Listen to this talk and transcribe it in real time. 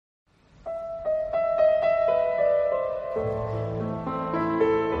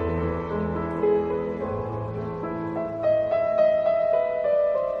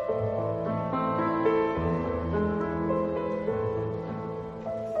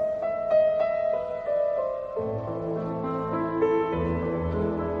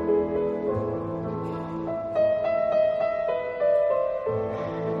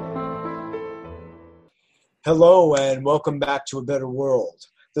Hello and welcome back to A Better World.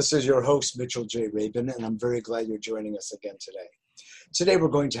 This is your host, Mitchell J. Rabin, and I'm very glad you're joining us again today. Today we're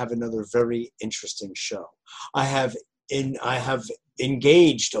going to have another very interesting show. I have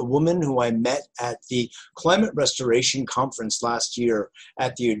engaged a woman who I met at the Climate Restoration Conference last year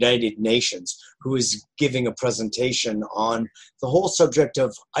at the United Nations, who is giving a presentation on the whole subject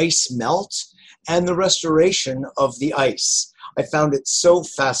of ice melt and the restoration of the ice. I found it so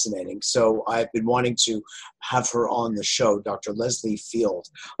fascinating, so I've been wanting to have her on the show, Dr. Leslie Field.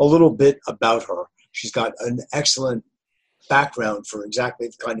 A little bit about her. She's got an excellent background for exactly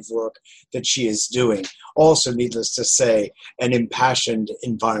the kind of work that she is doing. Also, needless to say, an impassioned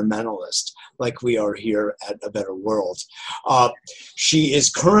environmentalist like we are here at A Better World. She is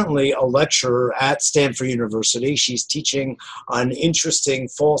currently a lecturer at Stanford University. She's teaching an interesting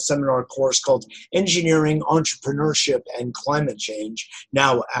fall seminar course called Engineering, Entrepreneurship, and Climate Change,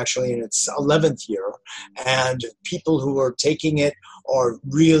 now actually in its 11th year. And people who are taking it are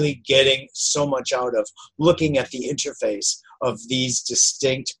really getting so much out of looking at the interface of these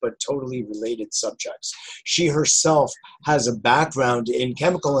distinct but totally related subjects. She herself has a background in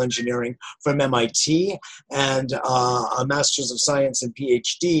chemical engineering from MIT and a Master's of Science and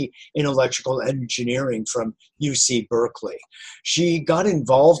PhD in electrical engineering from UC Berkeley. She got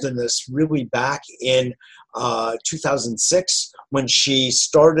involved in this really back in 2006 when she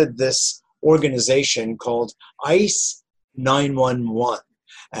started this organization called ICE 911.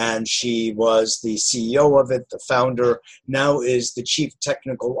 And she was the CEO of it, the founder, now is the chief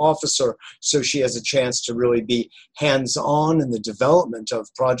technical officer. So she has a chance to really be hands-on in the development of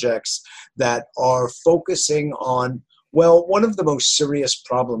projects that are focusing on, well, one of the most serious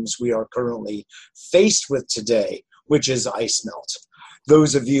problems we are currently faced with today, which is ice melt.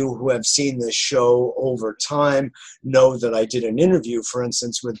 Those of you who have seen this show over time know that I did an interview, for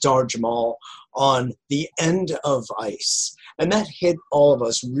instance, with Dar Jamal on the end of ice. And that hit all of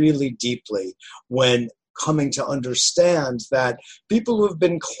us really deeply when coming to understand that people who have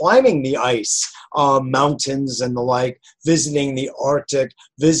been climbing the ice mountains and the like, visiting the Arctic,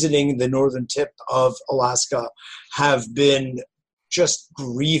 visiting the northern tip of Alaska, have been just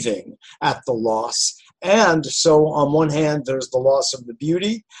grieving at the loss. And so on one hand, there's the loss of the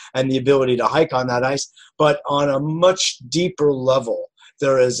beauty and the ability to hike on that ice, but on a much deeper level,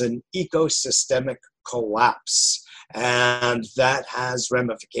 there is an ecosystemic collapse, and that has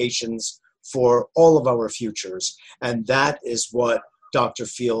ramifications for all of our futures. And that is what Dr.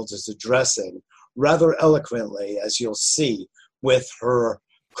 Field is addressing rather eloquently, as you'll see, with her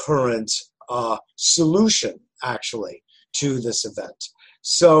current solution, actually, to this event.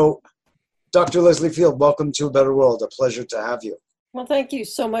 So, Dr. Leslie Field, welcome to A Better World. A pleasure to have you. Well, thank you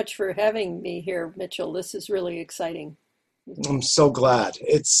so much for having me here, Mitchell. This is really exciting. I'm so glad.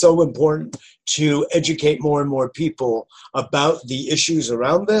 It's so important to educate more and more people about the issues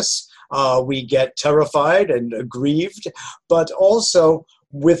around this. We get terrified and aggrieved, but also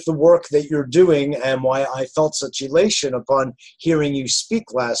with the work that you're doing, and why I felt such elation upon hearing you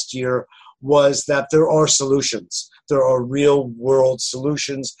speak last year was that there are solutions. There are real world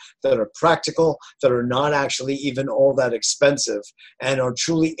solutions that are practical, that are not actually even all that expensive, and are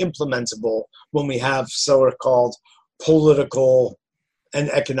truly implementable when we have so-called political and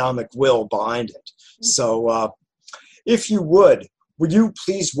economic will behind it. So if you would you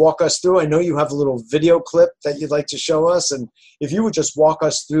please walk us through? I know you have a little video clip that you'd like to show us, and if you would just walk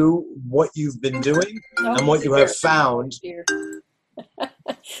us through what you've been doing and what you have found.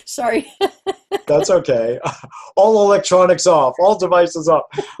 Sorry. That's okay. All electronics off, all devices off.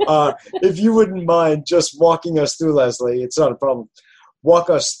 If you wouldn't mind just walking us through, Leslie, it's not a problem.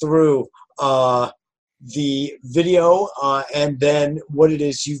 Walk us through the video and then what it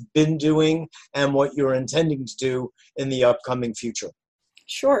is you've been doing and what you're intending to do in the upcoming future.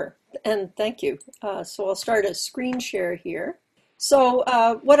 Sure, and thank you. So I'll start a screen share here. So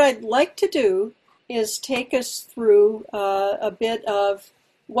what I'd like to do is take us through a bit of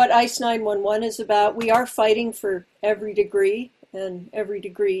what ICE 911 is about. We are fighting for every degree, and every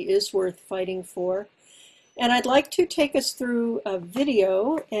degree is worth fighting for. And I'd like to take us through a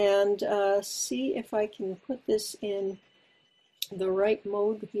video and see if I can put this in the right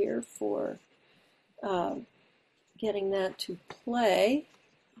mode here for getting that to play.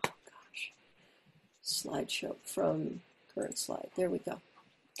 Oh gosh, slideshow from current slide. There we go.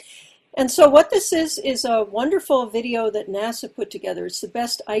 And so what this is a wonderful video that NASA put together. It's the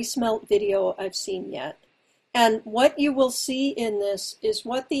best ice melt video I've seen yet. And what you will see in this is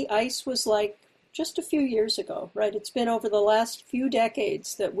what the ice was like just a few years ago, right? It's been over the last few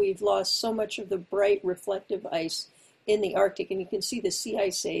decades that we've lost so much of the bright reflective ice in the Arctic, and you can see the sea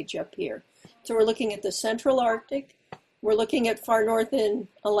ice age up here. So we're looking at the central Arctic. We're looking at far north in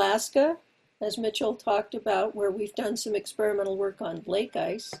Alaska, as Mitchell talked about, where we've done some experimental work on lake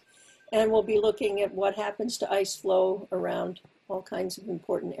ice. And we'll be looking at what happens to ice flow around all kinds of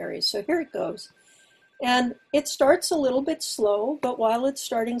important areas. So here it goes. And it starts a little bit slow, but while it's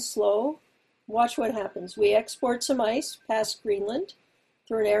starting slow, watch what happens. We export some ice past Greenland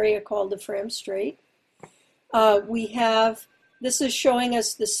through an area called the Fram Strait. This is showing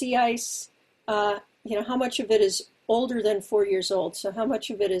us the sea ice, how much of it is older than 4 years old, so how much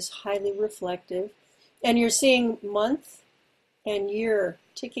of it is highly reflective. And you're seeing month and year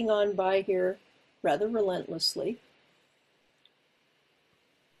ticking on by here rather relentlessly.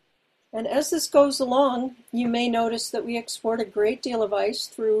 And as this goes along, you may notice that we export a great deal of ice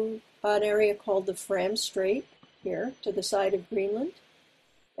through an area called the Fram Strait here to the side of Greenland.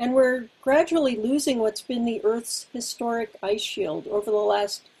 And we're gradually losing what's been the Earth's historic ice shield over the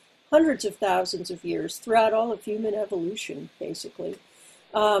last hundreds of thousands of years throughout all of human evolution, basically.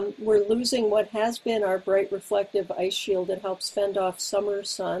 We're losing what has been our bright reflective ice shield that helps fend off summer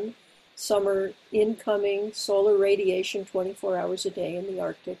sun, summer incoming solar radiation 24 hours a day in the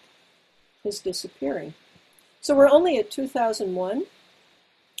Arctic is disappearing. So we're only at 2001,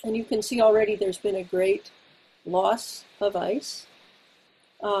 and you can see already there's been a great loss of ice.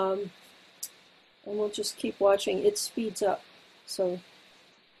 And we'll just keep watching. It speeds up. So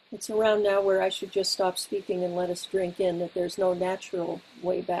it's around now where I should just stop speaking and let us drink in that there's no natural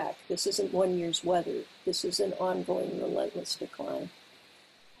way back. This isn't 1 year's weather. This is an ongoing, relentless decline.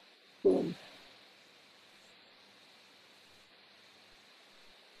 Boom.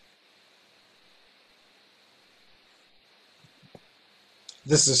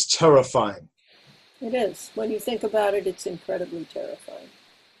 This is terrifying. It is. When you think about it, it's incredibly terrifying.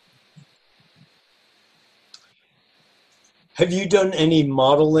 Have you done any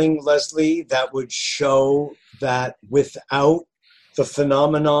modeling, Leslie, that would show that without the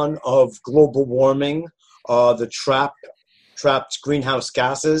phenomenon of global warming, the trapped greenhouse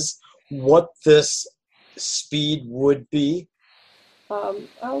gases, what this speed would be?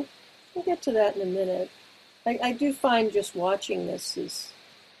 I'll get to that in a minute. I do find just watching this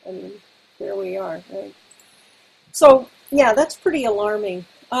there we are. Right? So, yeah, that's pretty alarming.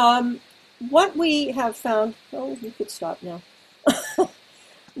 What we have found, you could stop now.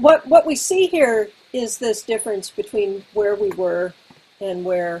 What we see here is this difference between where we were and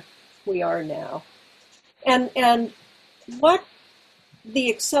where we are now. And what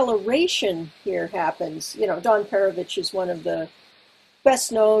the acceleration here happens, Don Perovich is one of the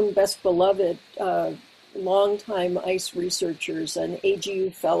best known, best beloved longtime ice researchers, an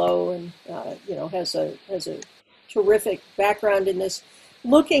AGU fellow, and has a terrific background in this.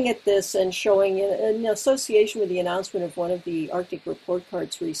 Looking at this and showing in association with the announcement of one of the Arctic report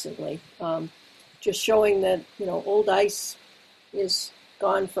cards recently, just showing that old ice is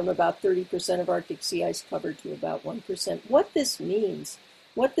gone from about 30% of Arctic sea ice covered to about 1%. What this means,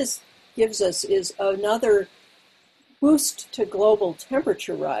 what this gives us is another boost to global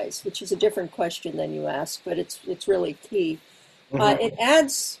temperature rise, which is a different question than you asked, but it's really key. Mm-hmm. It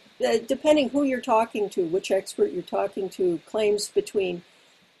adds, depending who you're talking to, which expert you're talking to, claims between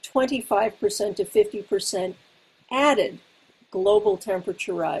 25% to 50% added global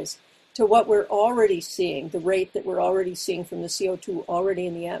temperature rise to what we're already seeing, the rate that we're already seeing from the CO2 already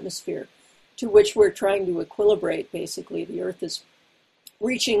in the atmosphere, to which we're trying to equilibrate. Basically, the Earth is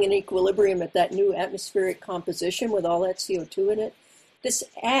reaching an equilibrium at that new atmospheric composition with all that CO2 in it. This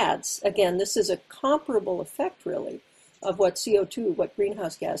adds, again, this is a comparable effect, really, of what CO2, what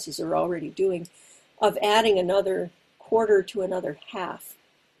greenhouse gases are already doing, of adding another quarter to another half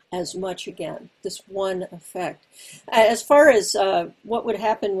as much again, this one effect. As far as what would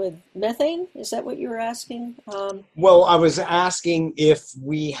happen with methane, is that what you were asking? Well, I was asking if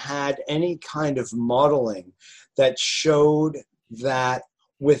we had any kind of modeling that showed that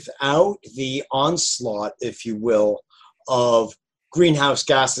without the onslaught, if you will, of greenhouse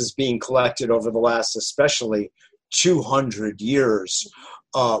gases being collected over the last especially 200 years,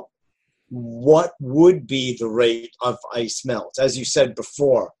 what would be the rate of ice melt? As you said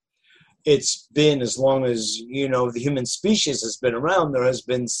before, it's been, as long as the human species has been around, there has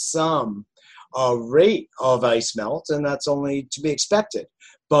been some rate of ice melt, and that's only to be expected.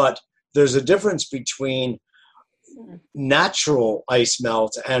 But there's a difference between natural ice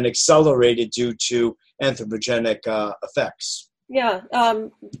melt and accelerated due to anthropogenic effects. Yeah,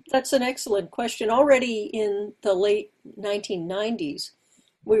 that's an excellent question. Already in the late 1990s,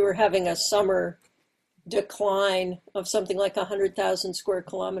 we were having a summer decline of something like 100,000 square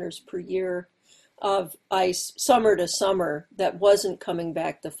kilometers per year. of ice summer to summer that wasn't coming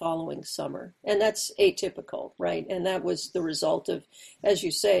back the following summer. And that's atypical, right? And that was the result of, as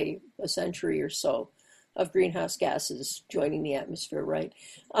you say, a century or so of greenhouse gases joining the atmosphere, right?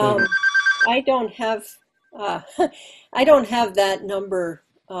 I don't have I don't have that number,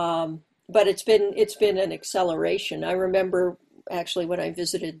 but it's been an acceleration. I remember actually when I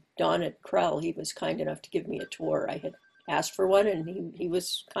visited Don at Krell, he was kind enough to give me a tour. I had asked for one, and he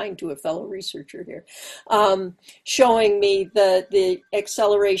was kind to a fellow researcher here, showing me the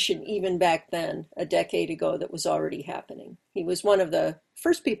acceleration even back then, a decade ago, that was already happening. He was one of the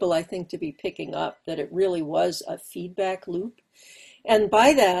first people, I think, to be picking up that it really was a feedback loop. And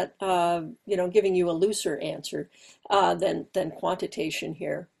by that, giving you a looser answer than quantitation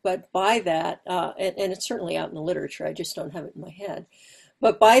here, but by that, and it's certainly out in the literature, I just don't have it in my head.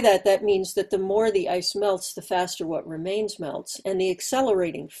 But by that, that means that the more the ice melts, the faster what remains melts. And the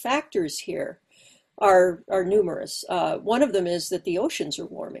accelerating factors here are numerous. One of them is that the oceans are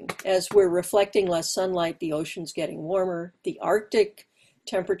warming. As we're reflecting less sunlight, the ocean's getting warmer. The Arctic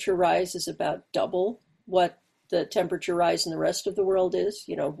temperature rise is about double what the temperature rise in the rest of the world is,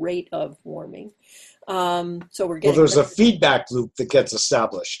 rate of warming. So we're getting... Well, there's a feedback loop that gets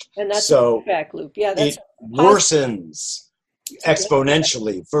established. And that's a feedback loop. Yeah, that's it worsens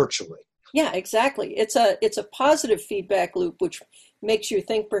exponentially, virtually. Yeah, exactly. It's a positive feedback loop, which makes you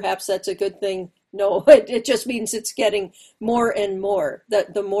think perhaps that's a good thing. No, it just means it's getting more and more.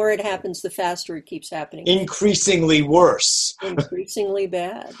 The more it happens, the faster it keeps happening. Increasingly worse. Increasingly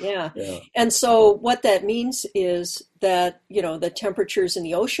bad, yeah. And so what that means is that, the temperatures in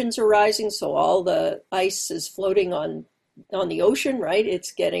the oceans are rising, so all the ice is floating on the ocean, right?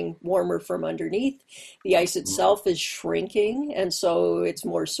 It's getting warmer from underneath. The ice itself is shrinking, and so it's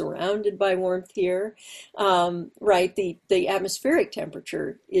more surrounded by warmth here, right? The atmospheric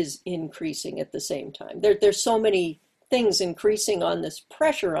temperature is increasing at the same time. There's so many things increasing on this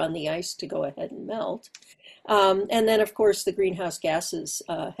pressure on the ice to go ahead and melt. And then, of course, the greenhouse gases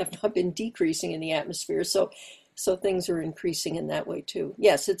have not been decreasing in the atmosphere, so things are increasing in that way too.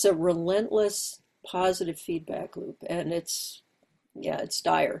 Yes, it's a relentless positive feedback loop, and it's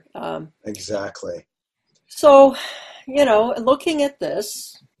dire. Exactly. So, looking at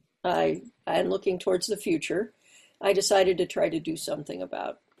this, and looking towards the future, I decided to try to do something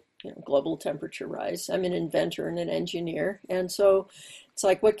about global temperature rise. I'm an inventor and an engineer, and so it's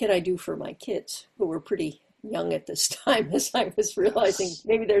like, what can I do for my kids who were pretty young at this time, as I was realizing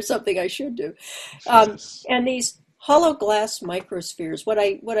maybe there's something I should do. And these hollow glass microspheres, what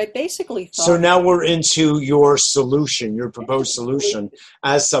I basically thought... So now we're into your solution, your proposed solution,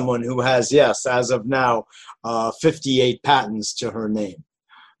 as someone who has, yes, as of now, 58 patents to her name.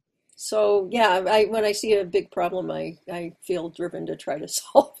 So, yeah, when I see a big problem, I feel driven to try to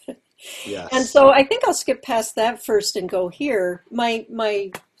solve it. Yes. And so I think I'll skip past that first and go here.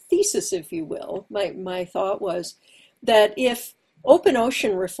 My thesis, if you will, my thought was that if open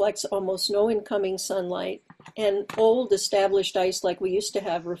ocean reflects almost no incoming sunlight, and old established ice like we used to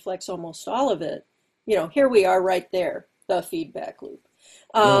have reflects almost all of it, here we are right there, the feedback loop.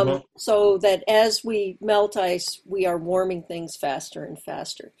 So that as we melt ice, we are warming things faster and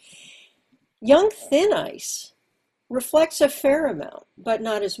faster. Young thin ice reflects a fair amount, but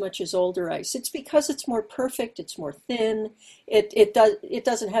not as much as older ice. It's because it's more perfect, it's more thin, it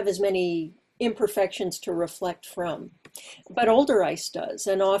doesn't have as many imperfections to reflect from. But older ice does,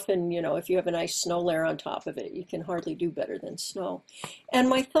 and often, if you have a nice snow layer on top of it, you can hardly do better than snow. And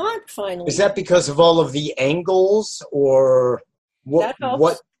my thought finally... Is that because of all of the angles, or what? That helps.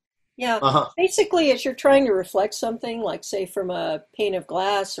 What? Yeah, basically, as you're trying to reflect something, like say from a pane of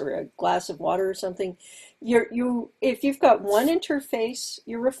glass or a glass of water or something, if you've got one interface,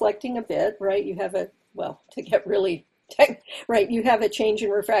 you're reflecting a bit, right? You have to get really right, you have a change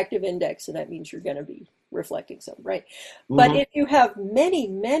in refractive index, and that means you're going to be reflecting some, right? But if you have many,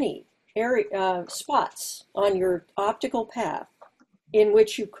 many spots on your optical path in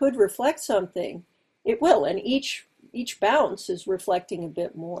which you could reflect something, it will, and each bounce is reflecting a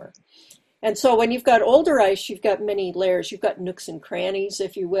bit more. And so when you've got older ice, you've got many layers. You've got nooks and crannies,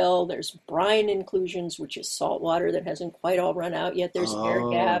 if you will. There's brine inclusions, which is salt water that hasn't quite all run out yet. There's air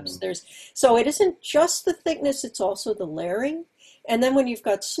gaps. So it isn't just the thickness, it's also the layering. And then when you've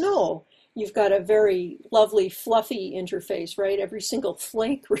got snow, you've got a very lovely, fluffy interface, right? Every single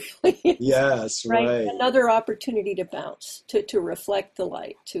flake really is, yes, right. Another opportunity to bounce, to reflect the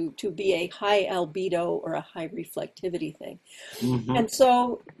light, to be a high albedo or a high reflectivity thing. And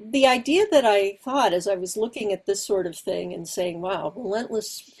so the idea that I thought as I was looking at this sort of thing and saying, wow,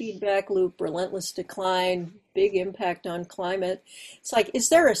 relentless feedback loop, relentless decline, big impact on climate. It's like, is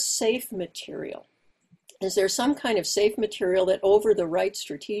there a safe material is there some kind of safe material that over the right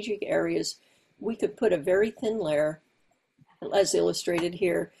strategic areas, we could put a very thin layer, as illustrated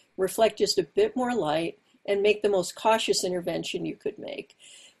here, reflect just a bit more light, and make the most cautious intervention you could make,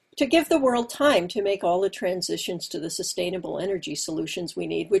 to give the world time to make all the transitions to the sustainable energy solutions we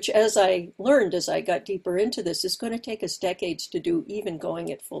need, which, as I learned as I got deeper into this, is going to take us decades to do, even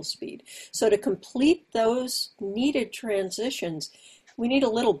going at full speed. So to complete those needed transitions, we need a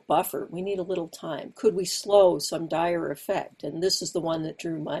little buffer. We need a little time. Could we slow some dire effect? And this is the one that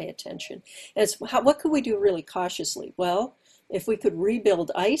drew my attention. What could we do really cautiously? Well, if we could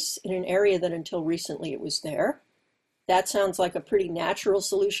rebuild ice in an area that until recently it was there, that sounds like a pretty natural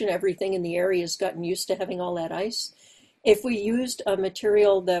solution. Everything in the area has gotten used to having all that ice. If we used a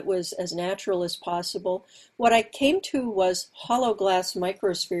material that was as natural as possible, what I came to was hollow glass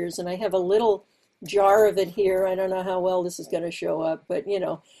microspheres, and I have a little jar of it here. I don't know how well this is going to show up, but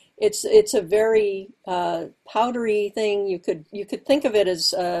it's a very powdery thing. You could think of it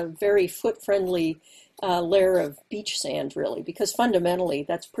as a very foot-friendly layer of beach sand, really, because fundamentally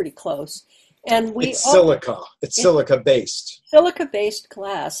that's pretty close. And it's silica. It's silica-based. Silica-based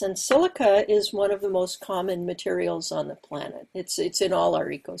glass, and silica is one of the most common materials on the planet. It's in all our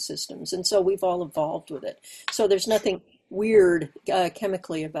ecosystems, and so we've all evolved with it. So there's nothing weird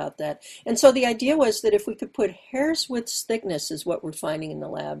chemically about that. And so the idea was that if we could put hair's width thickness, is what we're finding in the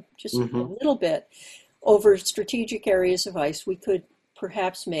lab, just a little bit over strategic areas of ice, we could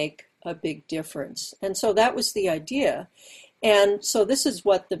perhaps make a big difference. And so that was the idea. And so this is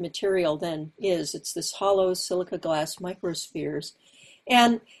what the material then is. It's this hollow silica glass microspheres.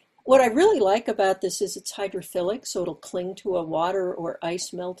 And what I really like about this is it's hydrophilic, so it'll cling to a water or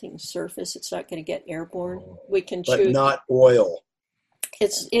ice melting surface. It's not going to get airborne. We can choose. But not oil.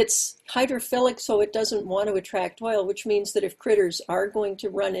 It's hydrophilic, so it doesn't want to attract oil, which means that if critters are going to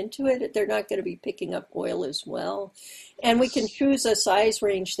run into it, they're not going to be picking up oil as well. And we can choose a size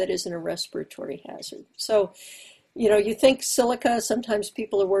range that isn't a respiratory hazard. So, you think silica, sometimes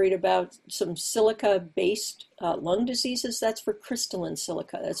people are worried about some silica-based lung diseases. That's for crystalline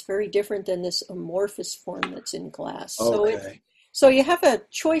silica. That's very different than this amorphous form that's in glass. Okay. So you have a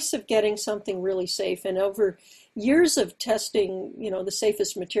choice of getting something really safe. And over years of testing, the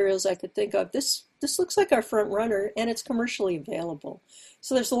safest materials I could think of, this looks like our front runner, and it's commercially available.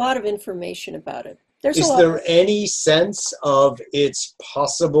 So there's a lot of information about it. Is there any sense of its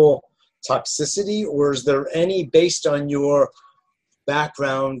possible toxicity, or is there any, based on your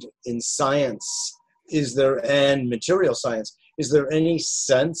background in science, and material science, is there any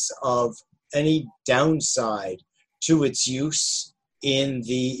sense of any downside to its use in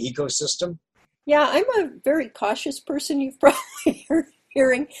the ecosystem? Yeah, I'm a very cautious person, you've probably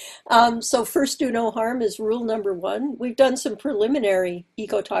hearing. So first, do no harm is rule number one. We've done some preliminary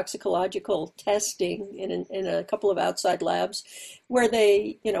ecotoxicological testing in a couple of outside labs where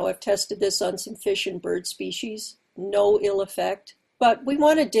they, have tested this on some fish and bird species. No ill effect. But we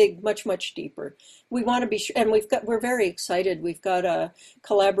want to dig much, much deeper. We want to be sure, and we're very excited. We've got a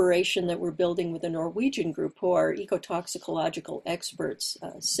collaboration that we're building with a Norwegian group who are ecotoxicological experts,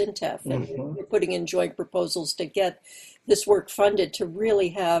 SINTEF, and we're putting in joint proposals to get this work funded to really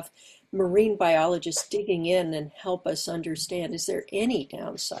have marine biologists digging in and help us understand, is there any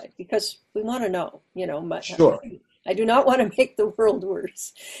downside? Because we want to know, Sure. I do not want to make the world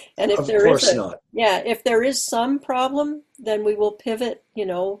worse. And if if there is some problem, then we will pivot,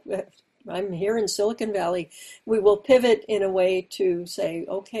 I'm here in Silicon Valley, we will pivot in a way to say,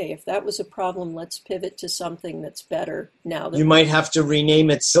 okay, if that was a problem, let's pivot to something that's better now. You might have to rename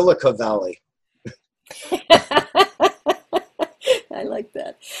it Silica Valley. I like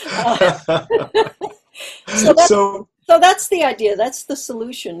that. So that's the idea. That's the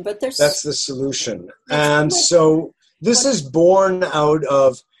solution. But that's the solution. And so this is born out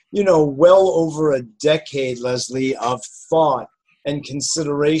of, well over a decade, Leslie, of thought and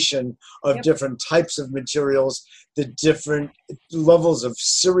consideration of different types of materials, the different levels of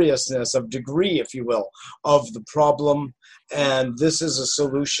seriousness, of degree, if you will, of the problem. And this is a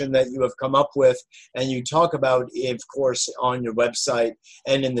solution that you have come up with, and you talk about, of course, on your website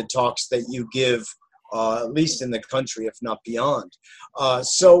and in the talks that you give, at least in the country, if not beyond.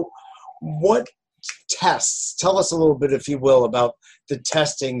 So what tests, tell us a little bit, if you will, about the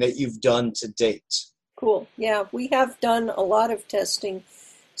testing that you've done to date. Cool. Yeah, we have done a lot of testing.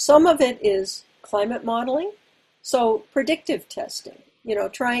 Some of it is climate modeling, so predictive testing,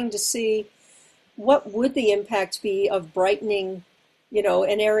 trying to see what would the impact be of brightening,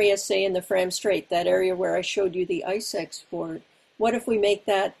 an area, say in the Fram Strait, that area where I showed you the ice export. What if we make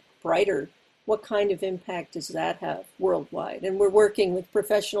that brighter? What kind of impact does that have worldwide? And we're working with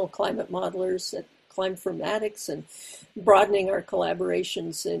professional climate modelers at climaformatics and broadening our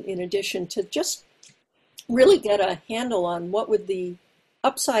collaborations in addition to just really get a handle on what would the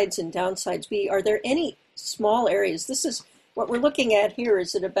upsides and downsides be. Are there any small areas? This is what we're looking at here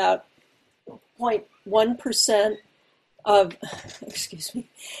is at about 0.1% of, excuse me,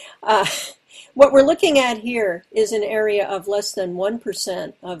 what we're looking at here is an area of less than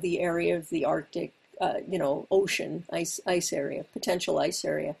 1% of the area of the Arctic, ocean, ice area, potential ice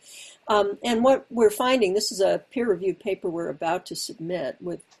area. And what we're finding, this is a peer-reviewed paper we're about to submit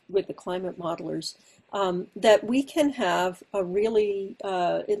with the climate modelers, that we can have a really,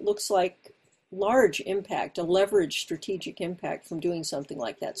 it looks like, large impact, a leveraged strategic impact from doing something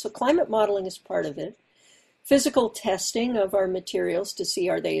like that. So climate modeling is part of it. Physical testing of our materials to see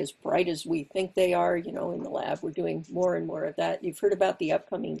are they as bright as we think they are, in the lab. We're doing more and more of that. You've heard about the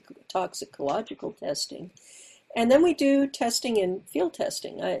upcoming toxicological testing. And then we do testing in field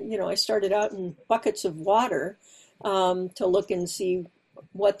testing. I started out in buckets of water to look and see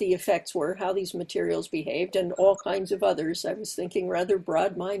what the effects were, how these materials behaved, and all kinds of others. I was thinking rather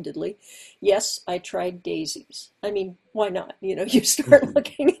broad-mindedly. Yes, I tried daisies. I mean, why not? You start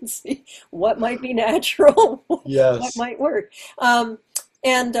looking and see what might be natural, Yes. what might work.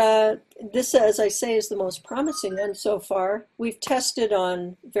 And this, as I say, is the most promising one so far. We've tested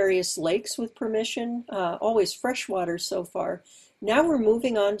on various lakes with permission, always freshwater so far. Now we're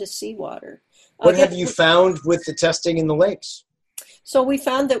moving on to seawater. What have you found with the testing in the lakes? So we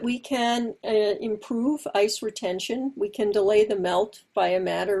found that we can improve ice retention. We can delay the melt by a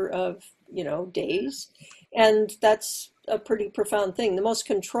matter of, days. And that's a pretty profound thing. The most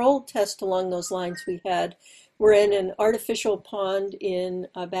controlled test along those lines we had were in an artificial pond in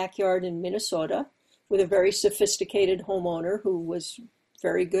a backyard in Minnesota with a very sophisticated homeowner who was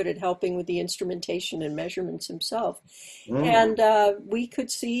very good at helping with the instrumentation and measurements himself. And we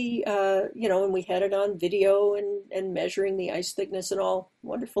could see, and we had it on video and measuring the ice thickness and all.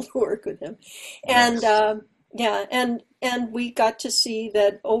 Wonderful to work with him. And and we got to see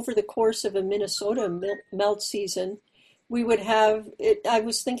that over the course of a Minnesota melt season, we would have it. I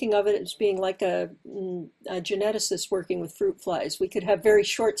was thinking of it as being like a geneticist working with fruit flies. We could have very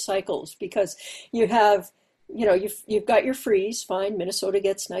short cycles because you have, you've got your freeze, fine, Minnesota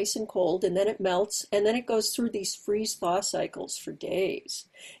gets nice and cold, and then it melts, and then it goes through these freeze-thaw cycles for days.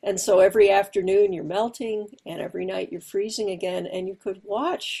 And so every afternoon you're melting, and every night you're freezing again, and you could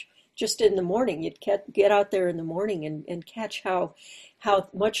watch just in the morning. You'd get out there in the morning and catch how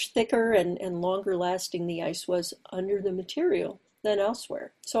much thicker and longer lasting the ice was under the material than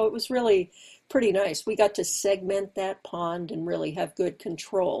elsewhere. So it was really pretty nice. We got to segment that pond and really have good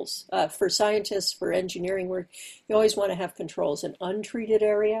controls. For scientists, for engineering work, you always want to have controls. An untreated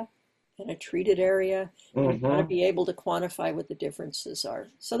area and a treated area. You got to be able to quantify what the differences are.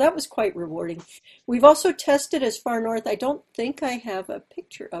 So that was quite rewarding. We've also tested as far north. I don't think I have a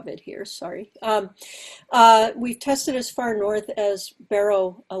picture of it here. Sorry. We've tested as far north as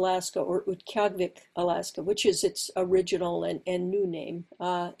Barrow, Alaska, or Utqiagvik, Alaska, which is its original and new name.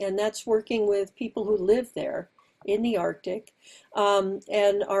 And that's working with people who live there in the Arctic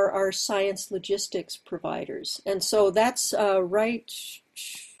and are our science logistics providers. And so that's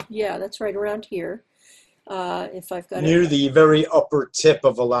that's right around here. If I've got near the very upper tip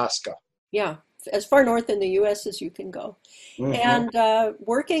of Alaska. Yeah, as far north in the U.S. as you can go. And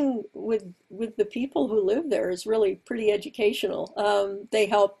working with the people who live there is really pretty educational. They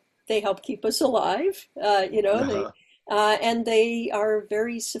help keep us alive. And they are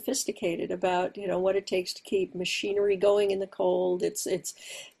very sophisticated about what it takes to keep machinery going in the cold. It's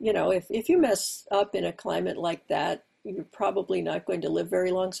if you mess up in a climate like that, you're probably not going to live very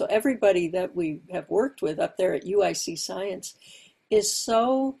long. So everybody that we have worked with up there at UIC Science is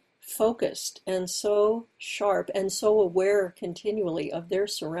so focused and so sharp and so aware continually of their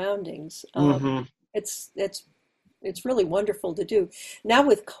surroundings. It's really wonderful to do. Now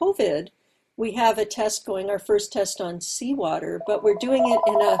with COVID, we have a test going, our first test on seawater, but we're doing it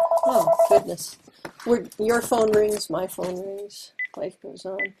in a, oh goodness, your phone rings, my phone rings, life goes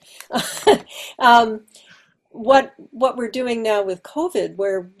on. What we're doing now with COVID,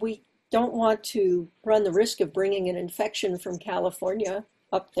 where we don't want to run the risk of bringing an infection from California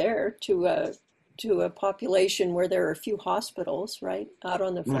up there to a population where there are a few hospitals, right, out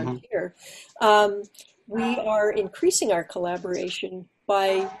on the frontier, we are increasing our collaboration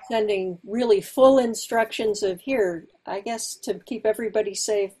by sending really full instructions of here, I guess to keep everybody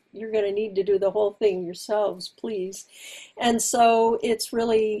safe, you're going to need to do the whole thing yourselves, please. And so it's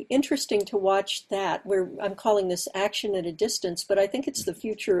really interesting to watch that. I'm calling this action at a distance, but I think it's the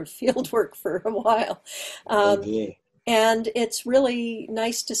future of field work for a while. And it's really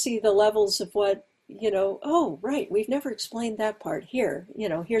nice to see the levels of what oh, right, we've never explained that part here.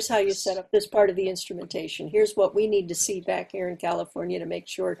 Here's how you set up this part of the instrumentation. Here's what we need to see back here in California to make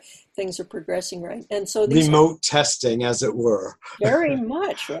sure things are progressing right. And so these are Remote testing, as it were. very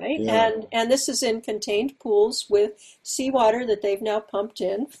much, right? Yeah. And this is in contained pools with seawater that they've now pumped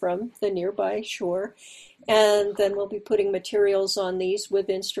in from the nearby shore. And then we'll be putting materials on these with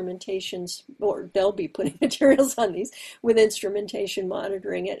instrumentations, or they'll be putting materials on these with instrumentation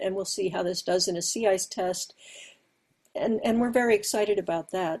monitoring it, and we'll see how this does in a sea ice test. And we're very excited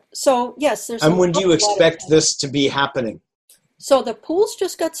about that. So yes, there's And when do you expect this to be happening? So the pools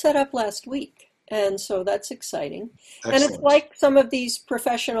just got set up last week, and so that's exciting. Excellent. And it's like some of these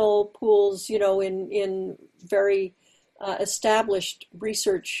professional pools, in very established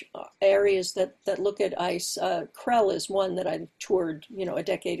research areas that look at ice. Krell is one that I toured, a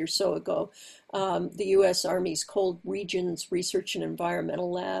decade or so ago. The U.S. Army's Cold Regions Research and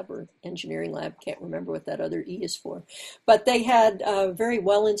Environmental Lab, or Engineering Lab, can't remember what that other E is for. But they had very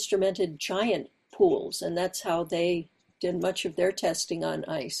well-instrumented giant pools, and that's how they did much of their testing on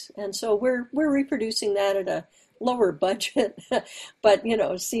ice. And so we're reproducing that at a lower budget, but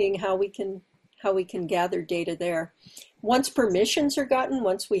seeing how we can gather data there. Once permissions are gotten,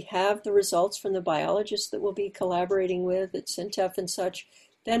 once we have the results from the biologists that we'll be collaborating with at Syntef and such,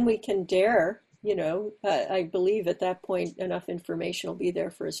 then we can dare, I believe at that point enough information will be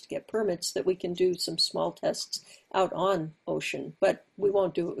there for us to get permits that we can do some small tests out on ocean, but we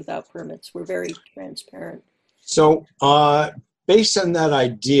won't do it without permits. We're very transparent. So based on that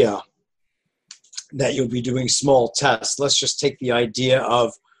idea that you'll be doing small tests, let's just take the idea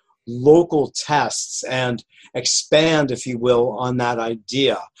of local tests and expand, if you will, on that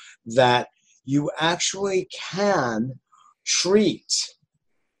idea that you actually can treat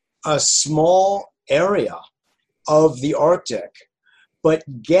a small area of the Arctic, but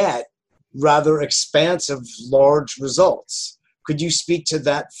get rather expansive, large results. Could you speak to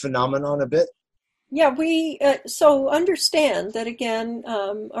that phenomenon a bit? Yeah, we so understand that again,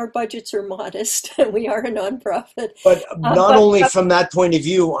 our budgets are modest. We are a nonprofit. But not only from that point of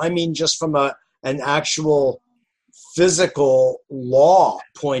view, I mean just from an actual physical law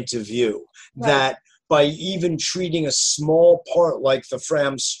point of view, Right. that by even treating a small part like the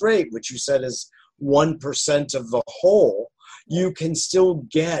Fram Strait, which you said is 1% of the whole, you can still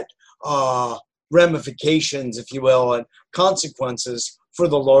get ramifications, if you will, and consequences for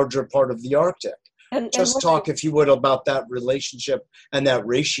the larger part of the Arctic. Just talk, if you would, about that relationship and that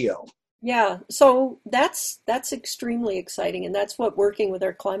ratio. Yeah, so that's extremely exciting, and that's what working with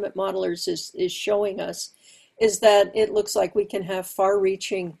our climate modelers is showing us, is that it looks like we can have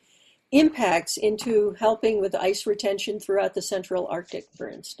far-reaching impacts into helping with ice retention throughout the central Arctic, for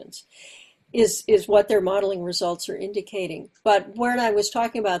instance, is what their modeling results are indicating. But when I was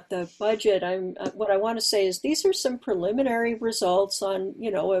talking about the budget, what I want to say is these are some preliminary results on,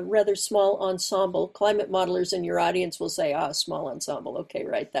 a rather small ensemble. Climate modelers in your audience will say, small ensemble. Okay,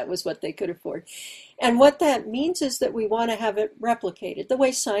 right, that was what they could afford. And what that means is that we want to have it replicated the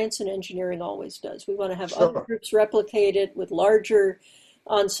way science and engineering always does. We want to have other groups replicate it with larger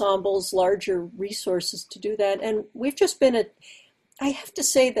ensembles, larger resources to do that. And we've just been I have to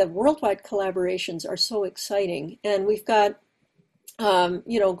say that worldwide collaborations are so exciting, and we've got,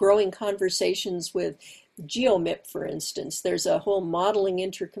 growing conversations with GeoMIP, for instance. There's a whole modeling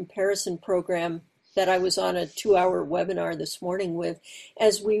intercomparison program that I was on a 2-hour webinar this morning with,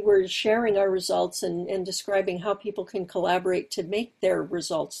 as we were sharing our results and describing how people can collaborate to make their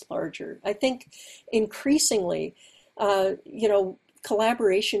results larger. I think increasingly,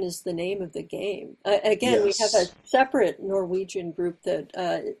 collaboration is the name of the game. Again, Yes. We have a separate Norwegian group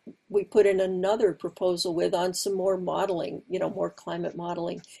that we put in another proposal with on some more modeling, more climate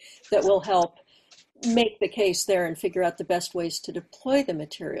modeling that will help make the case there and figure out the best ways to deploy the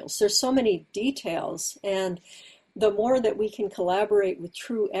materials. There's so many details, and the more that we can collaborate with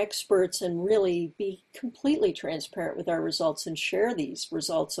true experts and really be completely transparent with our results and share these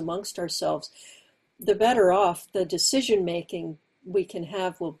results amongst ourselves, the better off the decision making we can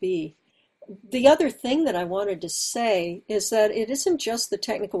have will be. The other thing that I wanted to say is that it isn't just the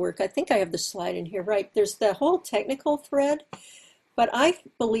technical work. I think I have the slide in here, right? There's the whole technical thread, but I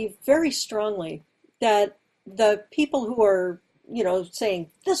believe very strongly that the people who are, saying,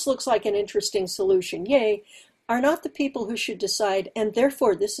 this looks like an interesting solution, yay, are not the people who should decide, and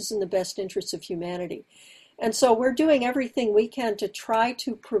therefore this is in the best interest of humanity. And so we're doing everything we can to try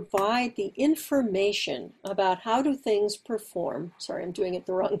to provide the information about how do things perform. Sorry, I'm doing it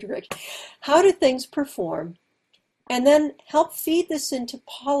the wrong direction. How do things perform? And then help feed this into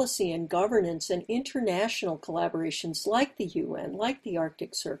policy and governance and international collaborations like the UN, like the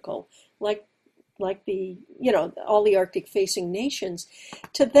Arctic Circle, like like all the Arctic facing nations,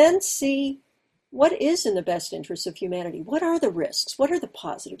 to then see what is in the best interest of humanity. What are the risks? What are the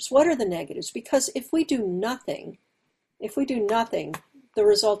positives? What are the negatives? Because if we do nothing, the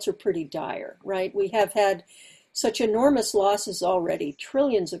results are pretty dire, right? We have had such enormous losses already,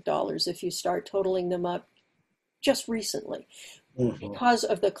 trillions of dollars if you start totaling them up just recently, because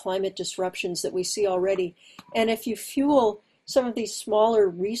of the climate disruptions that we see already. And if you fuel some of these smaller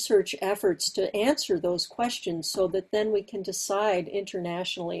research efforts to answer those questions so that then we can decide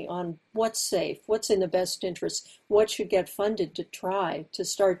internationally on what's safe, what's in the best interest, what should get funded to try to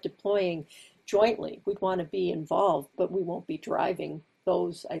start deploying jointly. We'd want to be involved, but we won't be driving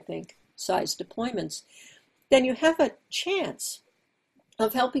those, I think, size deployments. Then you have a chance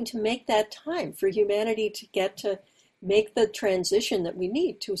of helping to make that time for humanity to get to make the transition that we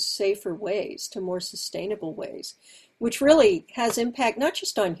need to safer ways, to more sustainable ways, which really has impact not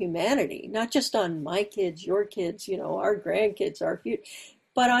just on humanity, not just on my kids, your kids, our grandkids, our future,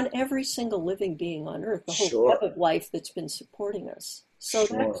 but on every single living being on Earth, the whole web of life that's been supporting us. So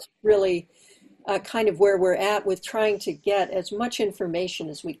that's really kind of where we're at with trying to get as much information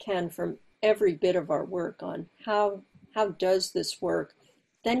as we can from every bit of our work on how does this work,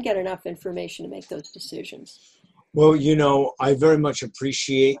 then get enough information to make those decisions. Well, I very much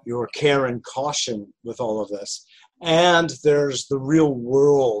appreciate your care and caution with all of this. And there's the real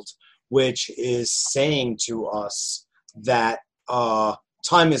world, which is saying to us that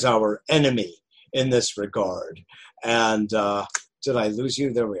time is our enemy in this regard. And did I lose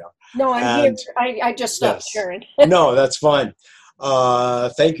you? There we are. No, I'm here. I just stopped sharing. No, that's fine.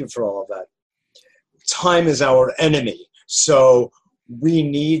 Thank you for all of that. Time is our enemy. So we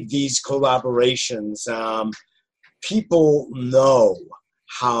need these collaborations.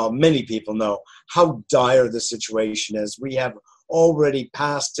 Many people know how dire the situation is. We have already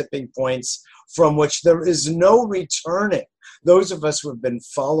passed tipping points from which there is no returning. Those of us who have been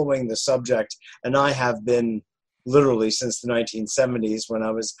following the subject, and I have been literally since the 1970s when I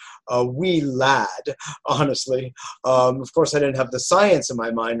was a wee lad, honestly. Of course, I didn't have the science in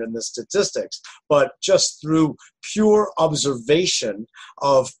my mind and the statistics, but just through pure observation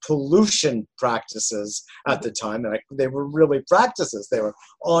of pollution practices at the time, and they were really practices. They were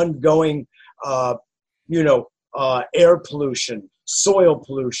ongoing, air pollution, soil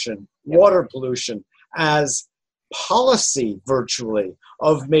pollution, water pollution as policy virtually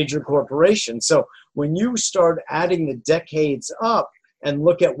of major corporations. So when you start adding the decades up and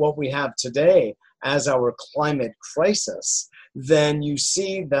look at what we have today as our climate crisis, then you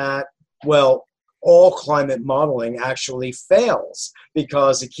see that, all climate modeling actually fails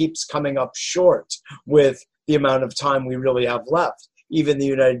because it keeps coming up short with the amount of time we really have left. Even the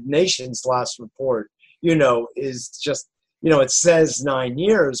United Nations last report, is just, it says 9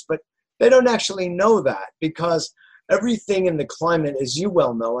 years, but they don't actually know that because everything in the climate, as you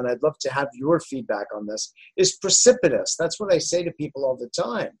well know, and I'd love to have your feedback on this, is precipitous. That's what I say to people all the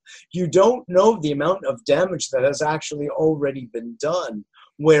time. You don't know the amount of damage that has actually already been done,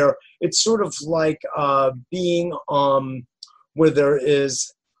 where it's sort of like being where there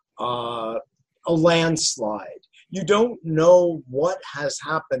is a landslide. You don't know what has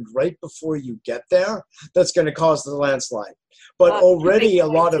happened right before you get there that's going to cause the landslide. But already a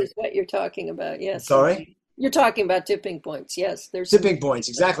lot of... is what you're talking about, yes. Sorry? You're talking about tipping points, yes. There's tipping points,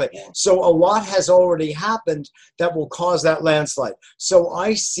 exactly. Yeah. So a lot has already happened that will cause that landslide. So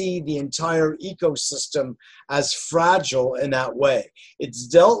I see the entire ecosystem as fragile in that way. It's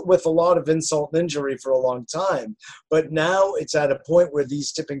dealt with a lot of insult and injury for a long time, but now it's at a point where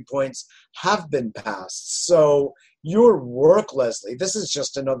these tipping points have been passed. So your work, Leslie, this is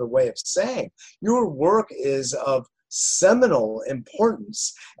just another way of saying your work is of seminal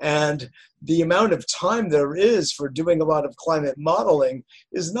importance, and the amount of time there is for doing a lot of climate modeling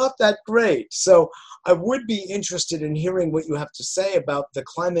is not that great. So I would be interested in hearing what you have to say about the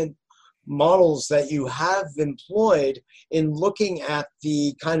climate models that you have employed in looking at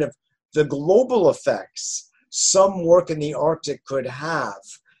the kind of the global effects some work in the Arctic could have,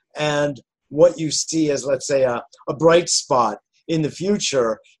 and what you see as, let's say, a bright spot in the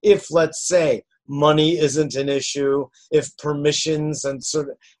future if, let's say, money isn't an issue, if permissions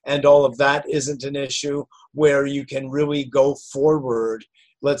and all of that isn't an issue, where you can really go forward,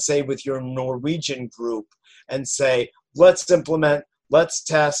 let's say with your Norwegian group, and say, let's implement, let's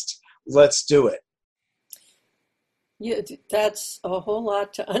test, let's do it. Yeah, that's a whole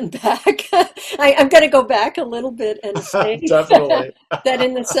lot to unpack. I'm going to go back a little bit and say Definitely. that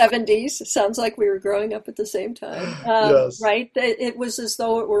in the 70s, it sounds like we were growing up at the same time, Yes. right? It was as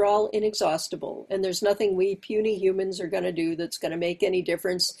though it were all inexhaustible, and there's nothing we puny humans are going to do that's going to make any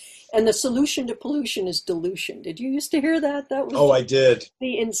difference. And the solution to pollution is dilution. Did you used to hear that? That was Oh, just I did.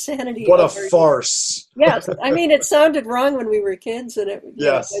 the insanity What a of our youth. farce. Yes, I mean it sounded wrong when we were kids, and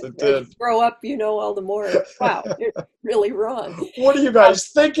Yes, it as you did. grow up, you know all the more. Wow, it's really wrong. What are you Um, guys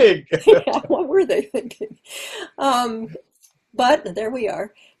thinking? yeah, what were they thinking? Um, but there we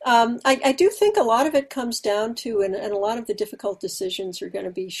are. I do think a lot of it comes down to, and a lot of the difficult decisions are going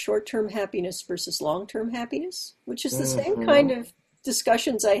to be short-term happiness versus long-term happiness, which is the same kind Hmm. of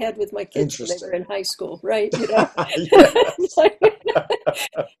discussions I had with my kids when they were Interesting. in high school, right? You know, Yes,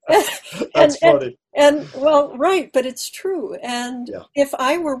 and that's funny. well, right, but it's true. And Yeah. if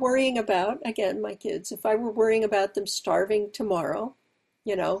I were worrying about, again, my kids, if I were worrying about them starving tomorrow,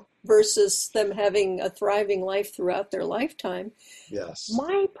 versus them having a thriving life throughout their lifetime, Yes.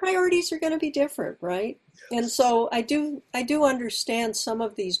 my priorities are going to be different, right? And Yes. so I do understand some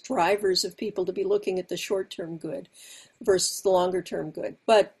of these drivers of people to be looking at the short-term good versus the longer-term good.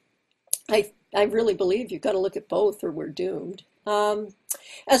 But I really believe you've got to look at both or we're doomed.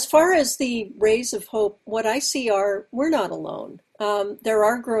 As far as the rays of hope, what I see are we're not alone. There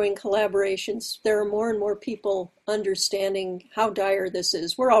are growing collaborations. There are more and more people understanding how dire this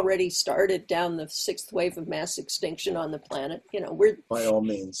is. We're already started down the sixth wave of mass extinction on the planet. We're By all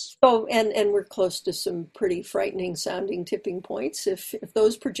means. so and we're close to some pretty frightening sounding tipping points if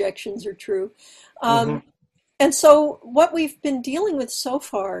those projections are true. Hmm. Um, and so what we've been dealing with so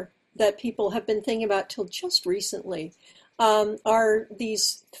far that people have been thinking about till just recently are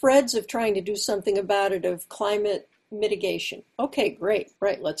these threads of trying to do something about it of climate mitigation. Okay, great,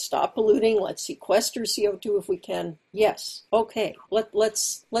 right. Let's stop polluting. Let's sequester CO2 if we can. Yes. Okay.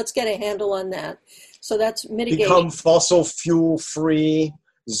 Let's get a handle on that. So that's mitigation. Become fossil fuel free,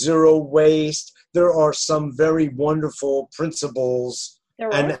 zero waste. There are some very wonderful principles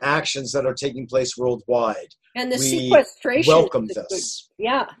There and are. actions that are taking place worldwide. And the We sequestration welcome is a good. this.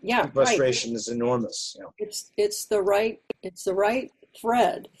 Yeah, yeah, right. Sequestration is enormous. It's the right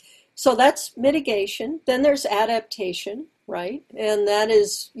thread. So that's mitigation. Then there's adaptation, right? And that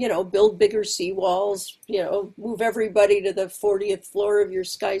is, build bigger seawalls, move everybody to the 40th floor of your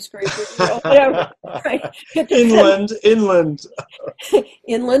skyscraper, whatever, right? It depends. Inland.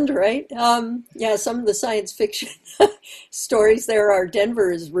 Inland, right? Yeah, some of the science fiction stories there are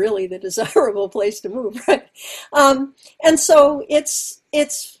Denver is really the desirable place to move, right? And so it's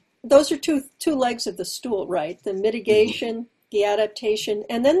those are two legs of the stool, right? The Mhm. mitigation, the adaptation,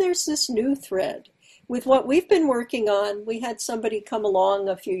 and then there's this new thread. With what we've been working on, we had somebody come along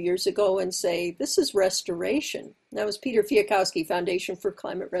a few years ago and say, this is restoration. That was Peter Fiakowski, Foundation for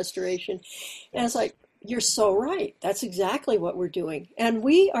Climate Restoration. And it's Yes. like, you're so right. That's exactly what we're doing. And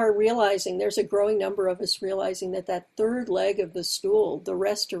we are realizing, there's a growing number of us realizing that third leg of the stool, the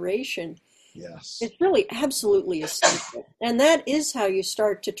restoration, Yes. is really absolutely essential. And that is how you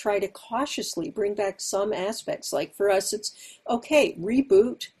start to try to cautiously bring back some aspects. Like for us, it's okay,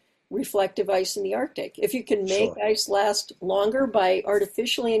 reboot reflective ice in the Arctic. If you can make Sure. ice last longer by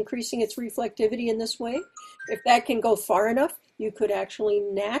artificially increasing its reflectivity in this way, if that can go far enough, you could actually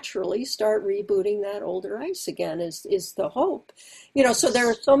naturally start rebooting that older ice again, is the hope. So there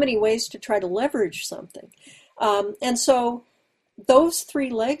are Yes. so many ways to try to leverage something. And so those three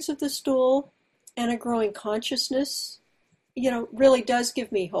legs of the stool and a growing consciousness, really does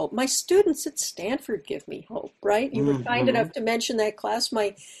give me hope. My students at Stanford give me hope, right? You were kind Hmm. enough to mention that class.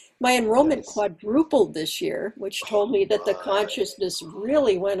 My enrollment Yes. quadrupled this year, which told me that the My. consciousness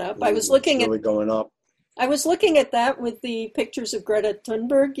really went up. I was Ooh, it's looking at really going up. I was looking at that with the pictures of Greta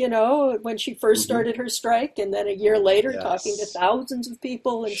Thunberg, when she first Hmm. started her strike, and then a year later talking to Yes. thousands of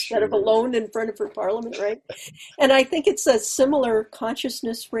people instead of Sure. alone in front of her parliament, right? And I think it's a similar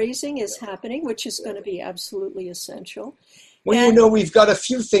consciousness raising is Yeah. happening, which is going to Yeah. be absolutely essential. Well, And we've got a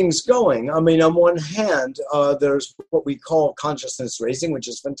few things going. I mean, on one hand, there's what we call consciousness raising, which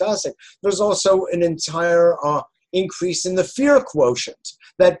is fantastic. There's also an entire increase in the fear quotient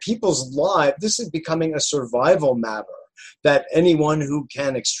that people's lives, this is becoming a survival matter, that anyone who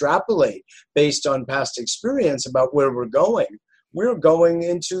can extrapolate based on past experience about where we're going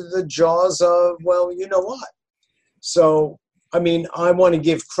into the jaws of, well, you know what? So, I mean, I want to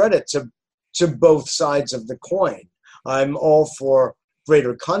give credit to both sides of the coin. I'm all for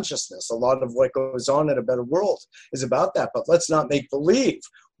greater consciousness. A lot of what goes on in A Better World is about that. But let's not make believe.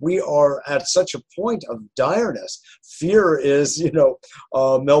 We are at such a point of direness. Fear is,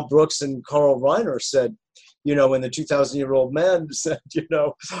 Mel Brooks and Carl Reiner said, when the 2,000-year-old man said,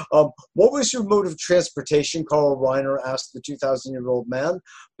 what was your mode of transportation? Carl Reiner asked the 2,000-year-old man.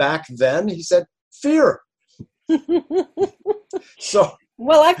 Back then, he said, fear. So,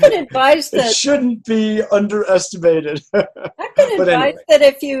 well, I've been advised it that shouldn't be underestimated. I've been But advised anyway. that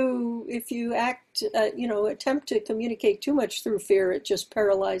if you act, attempt to communicate too much through fear, it just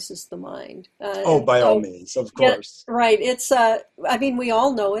paralyzes the mind. Oh, And by all so, means, of yeah, course. right. It's I mean, we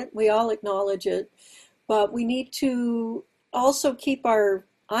all know it, we all acknowledge it, but we need to also keep our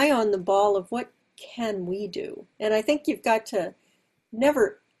eye on the ball of what can we do. And I think you've got to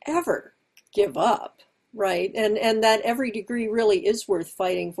never ever give up, right? And that every degree really is worth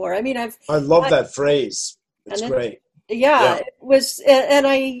fighting for. I mean, I love I, that phrase. It's and it, great. yeah, Yeah. it was, and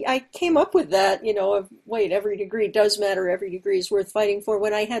I came up with that, of wait, every degree does matter, every degree is worth fighting for,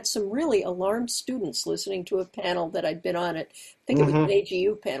 when I had some really alarmed students listening to a panel that I'd been on it. I think it was an Hmm.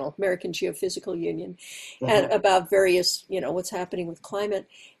 AGU panel, American Geophysical Union, and Hmm. about various, what's happening with climate.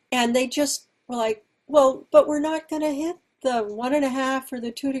 And they just were like, well, but we're not going to hit the 1.5 or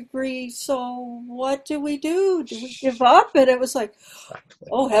the 2 degrees, so what do we do? Do we give up? And it was like, Exactly.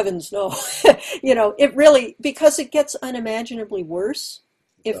 oh heavens, no. It really, because it gets unimaginably worse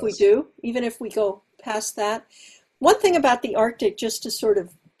It if we does. do, even if we go past that. One thing about the Arctic, just to sort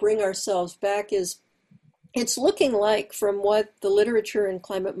of bring ourselves back, is it's looking like, from what the literature and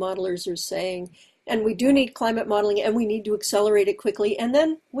climate modelers are saying, and we do need climate modeling and we need to accelerate it quickly. And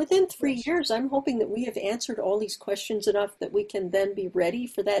then within three Yes. years, I'm hoping that we have answered all these questions enough that we can then be ready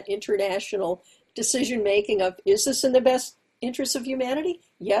for that international decision making of, is this in the best interest of humanity?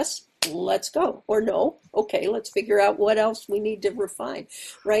 Yes, let's go. Or no, okay, let's figure out what else we need to refine,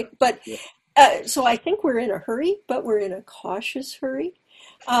 right? But Yeah. so I think we're in a hurry, but we're in a cautious hurry.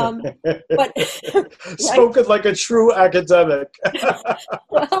 Um, but right. Spoken like a true academic.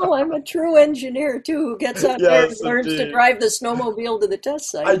 Well, I'm a true engineer too, who gets out there and Yes, learns to indeed. drive the snowmobile to the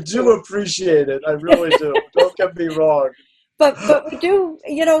test I site. do So, appreciate it. I really do. Don't get me wrong. but we do,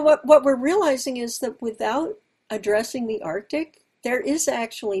 what we're realizing is that without addressing the Arctic, there is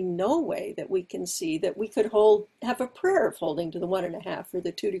actually no way that we can see that we could have a prayer of holding to the 1.5 or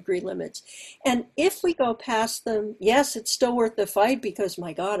the 2 degree limits. And if we go past them, yes, it's still worth the fight, because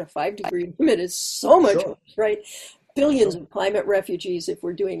my God, a 5 degree limit is so much Sure. worse, right? Billions Sure. of climate refugees if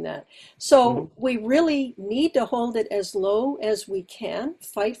we're doing that. Hmm. So we really need to hold it as low as we can,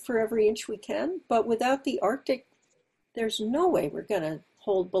 fight for every inch we can. But without the Arctic, there's no way we're going to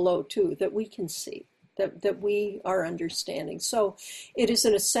hold below 2 that we can see, that we are understanding. So it is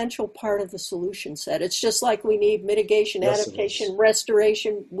an essential part of the solution set. It's just like we need mitigation, Yes, it is. adaptation,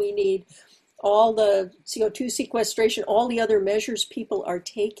 restoration. We need all the CO2 sequestration, all the other measures people are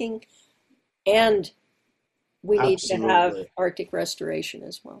taking, and we need to have Absolutely. Arctic restoration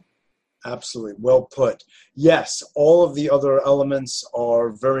as well. Absolutely. Well put. Yes, all of the other elements are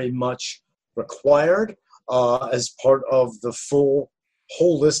very much required as part of the full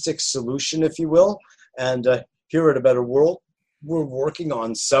holistic solution, if you will. And here at A Better World, we're working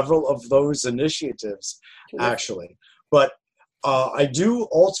on several of those initiatives, Terrific. actually. But I do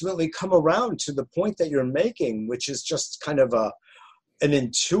ultimately come around to the point that you're making, which is just kind of an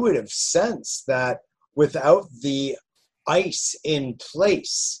intuitive sense that without the ice in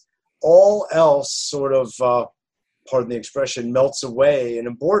place, all else sort of, pardon the expression, melts away in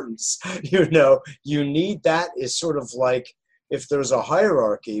importance. You need that is sort of like, if there's a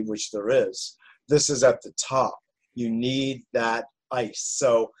hierarchy, which there is, this is at the top. You need that ice.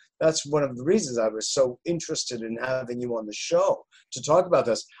 So that's one of the reasons I was so interested in having you on the show to talk about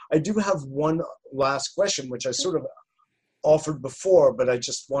this. I do have one last question, which I sort of offered before, but I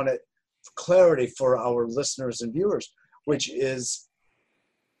just wanted clarity for our listeners and viewers, which is,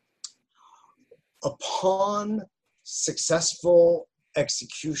 upon successful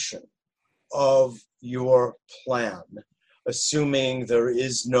execution of your plan, assuming there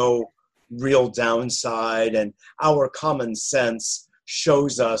is no real downside, and our common sense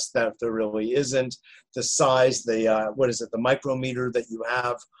shows us that there really isn't, the size, what is it, the micrometer that you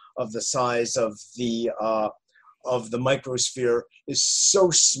have of the size of the microsphere is so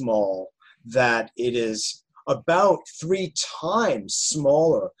small that it is about 3 times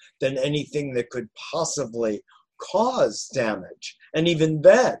smaller than anything that could possibly cause damage. And even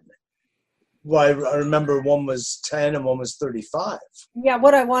then, well, I remember one was 10 and one was 35. Yeah,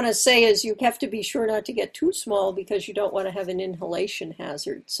 what I want to say is you have to be sure not to get too small, because you don't want to have an inhalation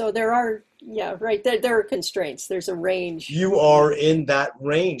hazard. So there are, yeah, right, there are constraints. There's a range. You are in that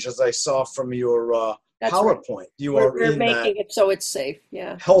range, as I saw from your That's right. PowerPoint. You We're, are we're in that making it so it's safe.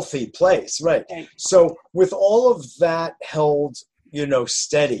 Yeah. healthy place, right? Right. So with all of that held,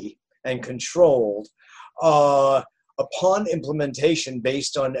 steady and controlled, upon implementation,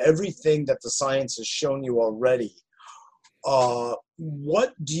 based on everything that the science has shown you already,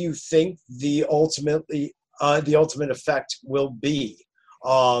 what do you think the ultimate effect will be,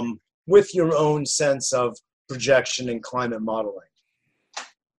 with your own sense of projection and climate modeling?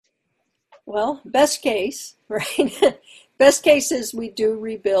 Well, best case, right? Best case is we do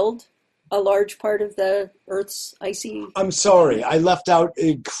rebuild a large part of the Earth's icy. I'm sorry, I left out an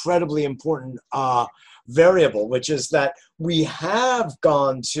incredibly important variable, which is that we have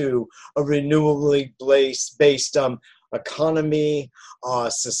gone to a renewably based economy,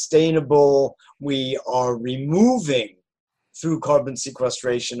 sustainable. We are removing, through carbon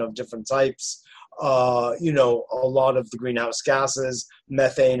sequestration of different types, a lot of the greenhouse gases,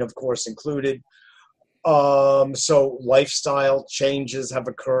 methane, of course, included. So lifestyle changes have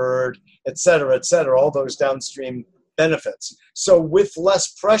occurred, et cetera, all those downstream benefits. So with less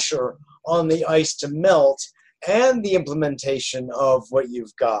pressure on the ice to melt and the implementation of what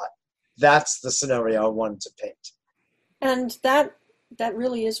you've got, that's the scenario I wanted to paint. And that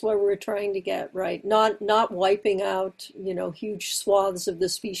really is what we're trying to get, right? Not wiping out, huge swaths of the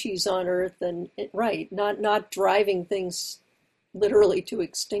species on Earth, and not driving things literally to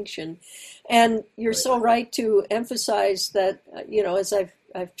extinction. And you're so right to emphasize that, as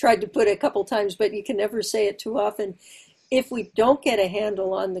I've tried to put it a couple times, but you can never say it too often. If we don't get a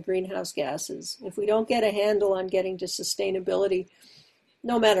handle on the greenhouse gases, if we don't get a handle on getting to sustainability,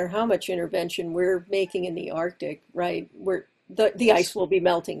 no matter how much intervention we're making in the Arctic, right, the ice will be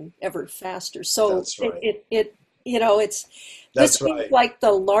melting ever faster. So that's right. This seems like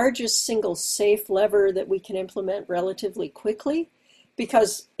the largest single safe lever that we can implement relatively quickly,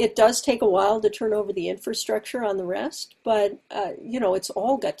 because it does take a while to turn over the infrastructure on the rest, but it's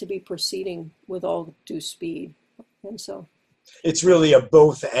all got to be proceeding with all due speed. And so it's really a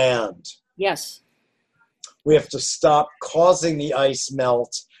both and. Yes. We have to stop causing the ice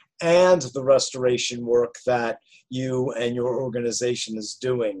melt and the restoration work that you and your organization is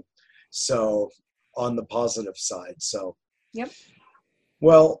doing. So on the positive side. So, yep.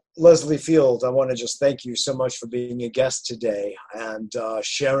 Well, Leslie Field, I want to just thank you so much for being a guest today and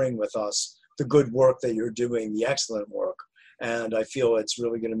sharing with us the good work that you're doing, the excellent work. And I feel it's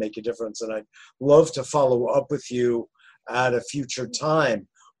really going to make a difference. And I'd love to follow up with you at a future time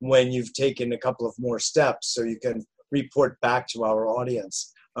when you've taken a couple of more steps, so you can report back to our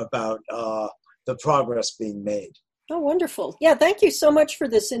audience about the progress being made. Oh, wonderful. Yeah, thank you so much for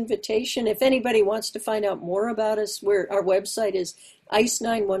this invitation. If anybody wants to find out more about us, our website is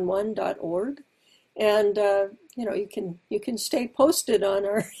ice911.org. And, you can stay posted on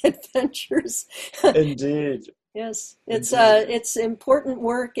our adventures. Indeed. Yes, it's important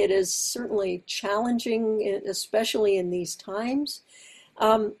work. It is certainly challenging, especially in these times.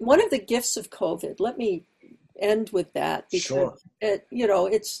 One of the gifts of COVID, let me end with that, because sure.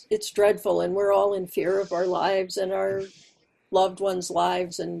 It's dreadful, and we're all in fear of our lives and our loved ones'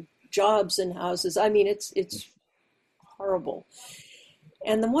 lives and jobs and houses. I mean, it's horrible.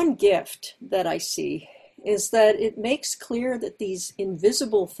 And the one gift that I see is that it makes clear that these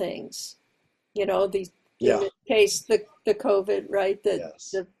invisible things, in this case, the COVID, right?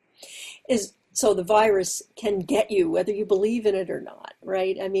 So the virus can get you, whether you believe in it or not,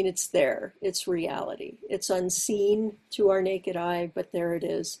 right? I mean, it's there. It's reality. It's unseen to our naked eye, but there it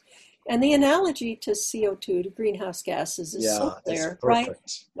is. And the analogy to CO2, to greenhouse gases, is so clear, right? Yep.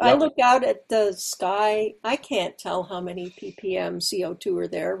 I look out at the sky. I can't tell how many ppm CO2 are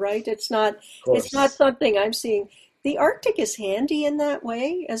there, right? It's not something I'm seeing. The Arctic is handy in that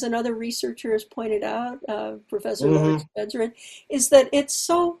way, as another researcher has pointed out, Professor Lawrence Bedrin, is that it's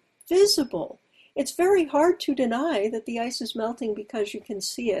so visible. It's very hard to deny that the ice is melting because you can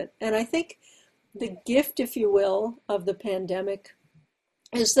see it. And I think the gift, if you will, of the pandemic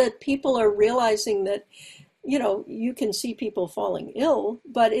is that people are realizing that, you can see people falling ill,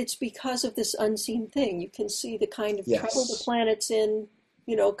 but it's because of this unseen thing. You can see the kind of trouble the planet's in,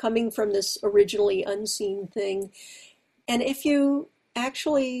 coming from this originally unseen thing. And if you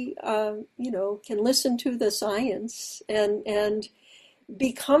actually, can listen to the science and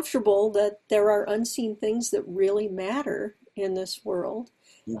be comfortable that there are unseen things that really matter in this world,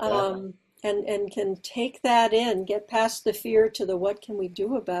 and can take that in, get past the fear to the what can we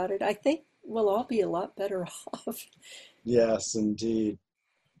do about it, I think we'll all be a lot better off. Yes, indeed.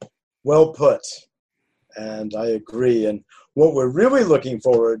 Well put. And I agree. And what we're really looking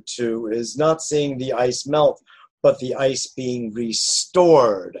forward to is not seeing the ice melt, but the ice being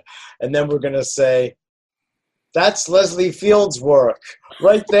restored. And then we're going to say, that's Leslie Field's work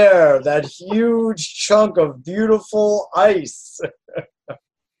right there, that huge chunk of beautiful ice.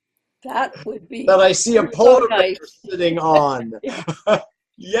 That would be that I see a so polar bear nice. sitting on. Yeah.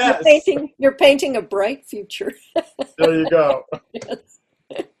 Yes. You're painting a bright future. There you go. Yes.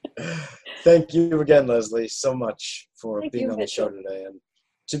 Thank you again, Leslie, so much for Thank being you, on the show Mitchell. today, and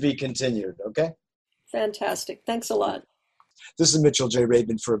to be continued. Okay. Fantastic. Thanks a lot. This is Mitchell J.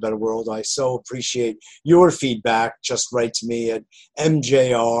 Rabin for A Better World. I so appreciate your feedback. Just write to me at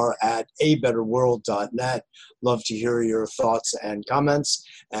mjr@abetterworld.net. Love to hear your thoughts and comments,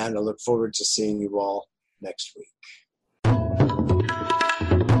 and I look forward to seeing you all next week.